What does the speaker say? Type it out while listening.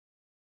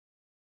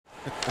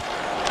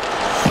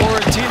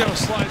Florentino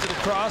slides it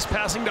across,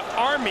 passing to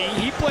Army.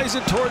 He plays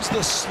it towards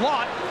the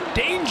slot,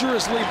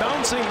 dangerously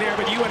bouncing there,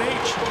 but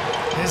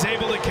UNH is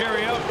able to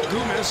carry out.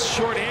 Gumis,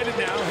 short-handed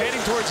now,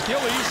 heading towards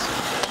Gillies.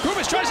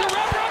 Gumis tries to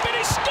wrap her up, and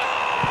he scores!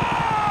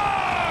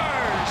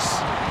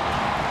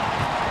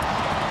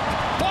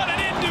 What an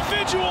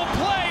individual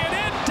play, an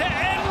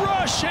end-to-end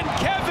rush, and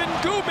Kevin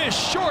Gumis,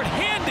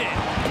 short-handed,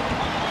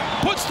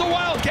 puts the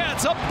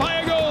Wildcats up by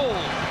a goal.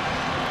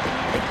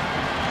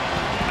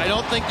 I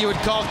don't think you would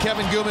call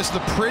Kevin Gumis the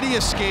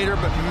prettiest skater,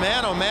 but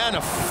man, oh man,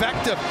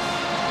 effective.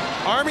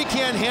 Army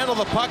can't handle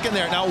the puck in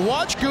there. Now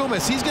watch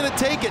Gumis, he's gonna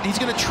take it. He's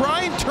gonna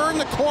try and turn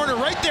the corner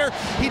right there.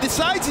 He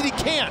decides that he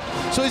can't.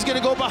 So he's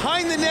gonna go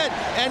behind the net,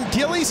 and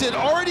Gillies had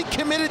already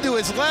committed to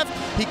his left.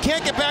 He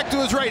can't get back to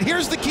his right.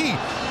 Here's the key.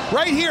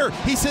 Right here,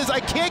 he says,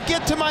 I can't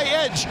get to my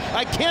edge.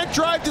 I can't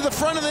drive to the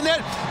front of the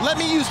net. Let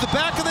me use the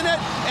back of the net.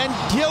 And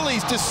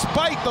Gillies,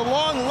 despite the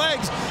long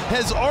legs,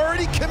 has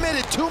already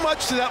committed too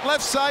much to that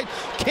left side.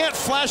 Can't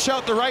flash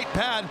out the right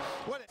pad.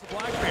 The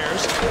Black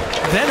Bears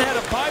then had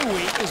a bye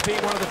week as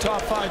being one of the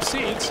top 5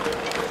 seeds.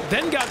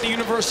 Then got the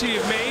University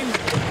of Maine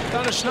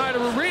down to Schneider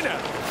Arena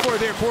for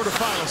their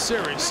quarterfinal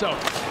series. So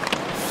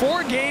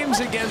 4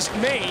 games against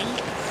Maine.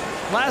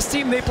 Last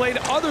team they played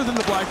other than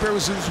the Black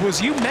Bears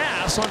was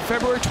UMass on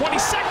February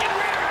 22nd.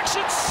 Rear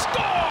action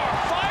score!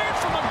 Fired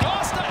from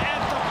Augusta at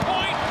the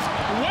point,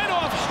 went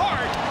off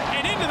hard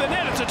and into the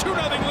net. It's a 2-0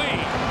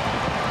 lead.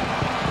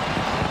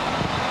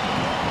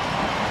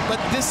 But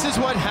this is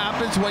what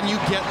happens when you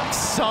get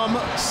some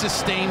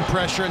sustained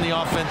pressure in the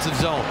offensive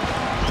zone.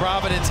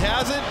 Providence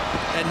has it,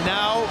 and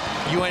now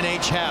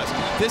UNH has.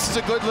 This is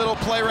a good little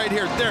play right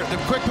here. There, the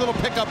quick little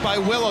pickup by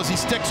Willows. He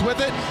sticks with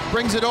it,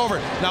 brings it over.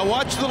 Now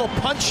watch the little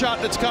punch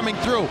shot that's coming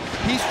through.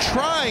 He's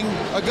trying,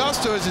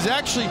 Augusto is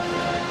actually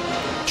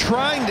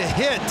trying to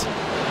hit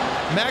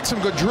Maxim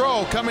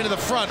Gaudreau coming to the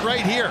front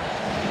right here.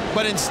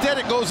 But instead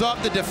it goes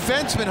off the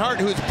defenseman Hart,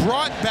 who is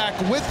brought back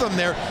with him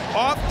there,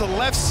 off the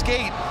left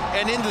skate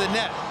and into the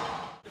net.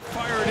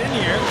 Fire it in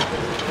here.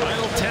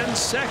 Final 10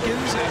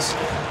 seconds as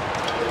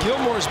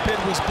Gilmore's bid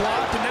was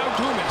blocked, and now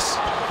Gumis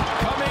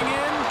coming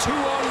in,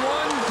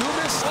 2-on-1.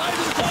 Gumis slides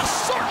it across.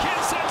 Sorkin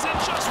sends it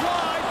just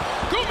wide.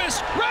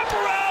 Gumis wrap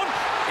around.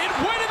 It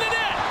went in the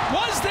net.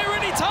 Was there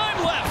any time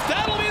left?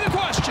 That'll be the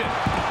question.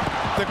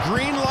 The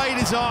green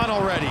light is on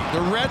already.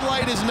 The red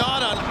light is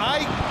not on.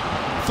 I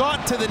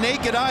thought to the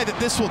naked eye that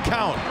this will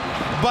count,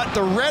 but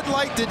the red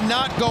light did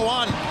not go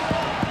on.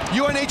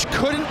 UNH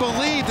couldn't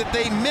believe that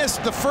they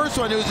missed the first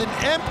one. It was an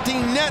empty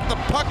net. The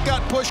puck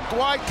got pushed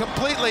wide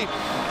completely.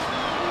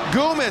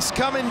 Gumis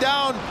coming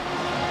down,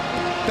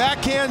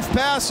 backhands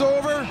pass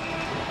over,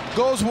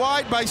 goes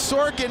wide by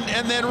Sorkin,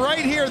 and then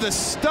right here, the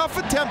stuff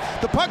attempt.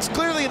 The puck's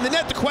clearly in the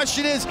net. The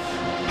question is,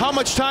 how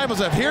much time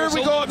was left? Here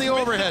we go on the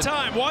overhead.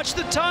 Time. Watch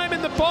the time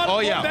in the bottom. Oh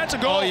yeah, that's a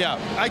goal. Oh yeah,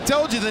 I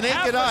told you, the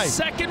naked eye. Half a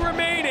second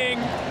remaining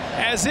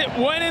as it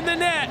went in the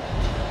net.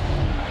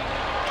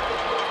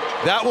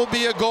 That will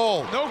be a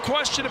goal. No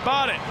question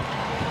about it.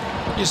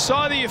 You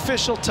saw the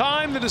official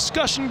time, the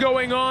discussion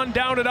going on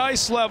down at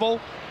ice level.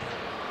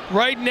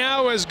 Right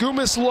now, as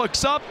Gumis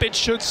looks up, it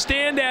should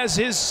stand as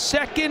his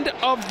 2nd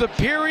of the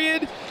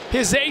period,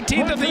 his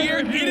 18th of the year.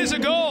 It is a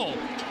goal.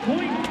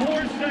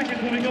 0.4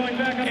 seconds when going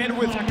back up. And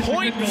with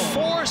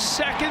 0.4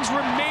 seconds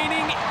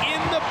remaining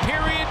in the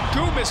period,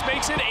 Gumis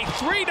makes it a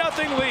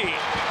 3-0 lead.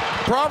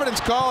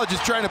 Providence College is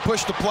trying to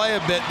push the play a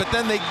bit, but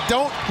then they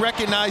don't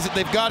recognize that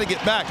they've got to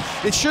get back.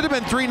 It should have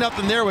been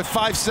 3-0 there with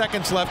 5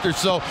 seconds left or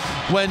so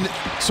when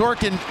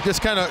Sorkin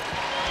just kind of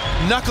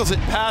knuckles it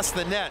past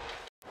the net.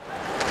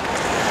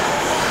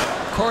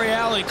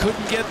 Correale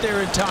couldn't get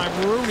there in time.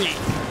 Rooney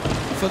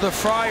for the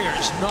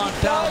Friars,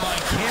 knocked down by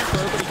Camper,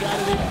 but he got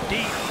it in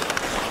deep.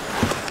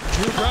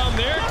 Drew Brown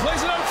there,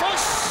 plays it out front,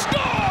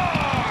 score!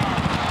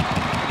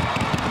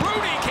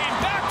 Rooney came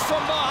back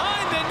from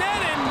behind the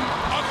net and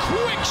a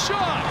quick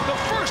shot. The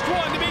first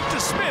one to beat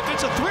DeSmith.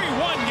 It's a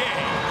 3-1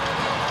 game.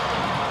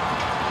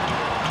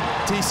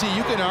 TC,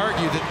 you can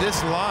argue that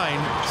this line,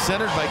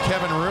 centered by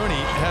Kevin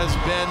Rooney, has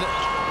been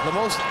the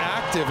most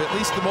active, at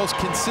least the most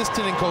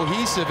consistent and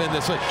cohesive in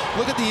this.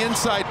 Look at the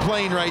inside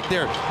plane right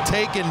there,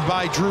 taken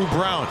by Drew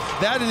Brown.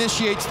 That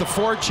initiates the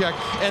forecheck,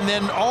 and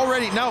then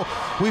already now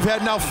we've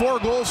had 4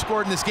 goals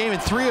scored in this game,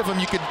 and 3 of them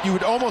you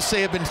would almost say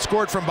have been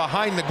scored from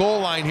behind the goal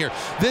line here.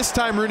 This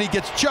time Rooney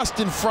gets just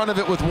in front of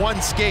it with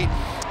 1 skate,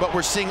 but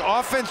we're seeing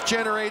offense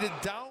generated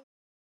down.